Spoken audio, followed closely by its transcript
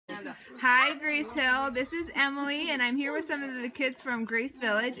Hi, Grace Hill. This is Emily, and I'm here with some of the kids from Grace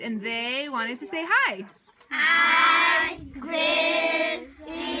Village, and they wanted to say hi. Hi, Grace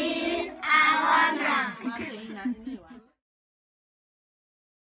in AWANA.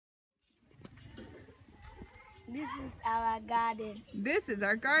 This is our garden. This is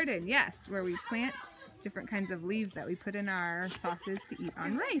our garden, yes, where we plant different kinds of leaves that we put in our sauces to eat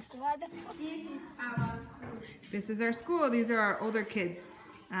on rice. This is our school. This is our school. These are our older kids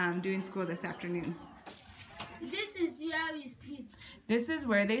doing school this afternoon. This is where we sleep. This is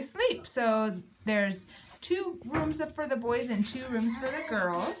where they sleep. So there's 2 rooms up for the boys and 2 rooms for the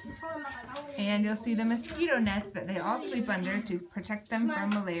girls. And you'll see the mosquito nets that they all sleep under to protect them from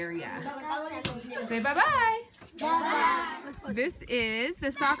malaria. Say bye-bye. Bye-bye. This is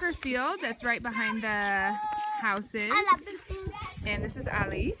the soccer field that's right behind the houses. And this is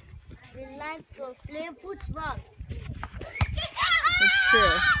Ali. We like to play football. It's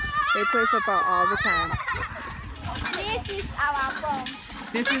true. They play football all the time. This is our pump.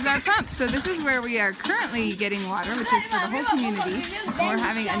 This is our pump. So this is where we are currently getting water, which is for the whole community. We're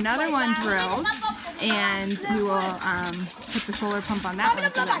having another one drilled, and we will put the solar pump on that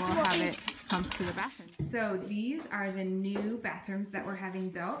one so that we'll have it pumped to the bathroom. So these are the new bathrooms that we're having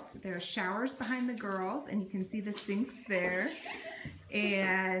built. There are showers behind the girls, and you can see the sinks there.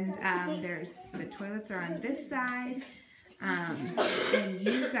 And there's the toilets are on this side. And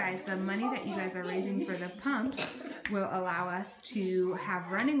you guys, the money that you guys are raising for the pumps will allow us to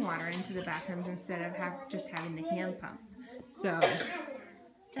have running water into the bathrooms instead of just having the hand pump. So,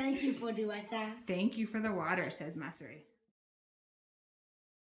 Thank you for the water. thank you for the water, says Masuri.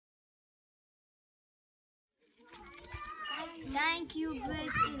 Thank you,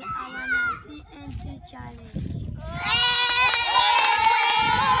 Grace in AWANA TNT challenge.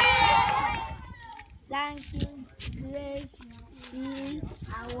 Thank you, Grace in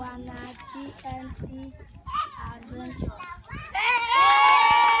AWANA TNT adventure.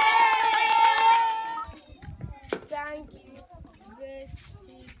 Thank you, Grace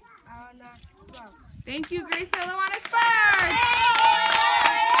in AWANA sports. Thank you, Grace AWANA Sports!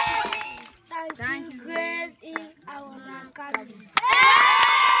 Thank you, Grace in AWANA cabin.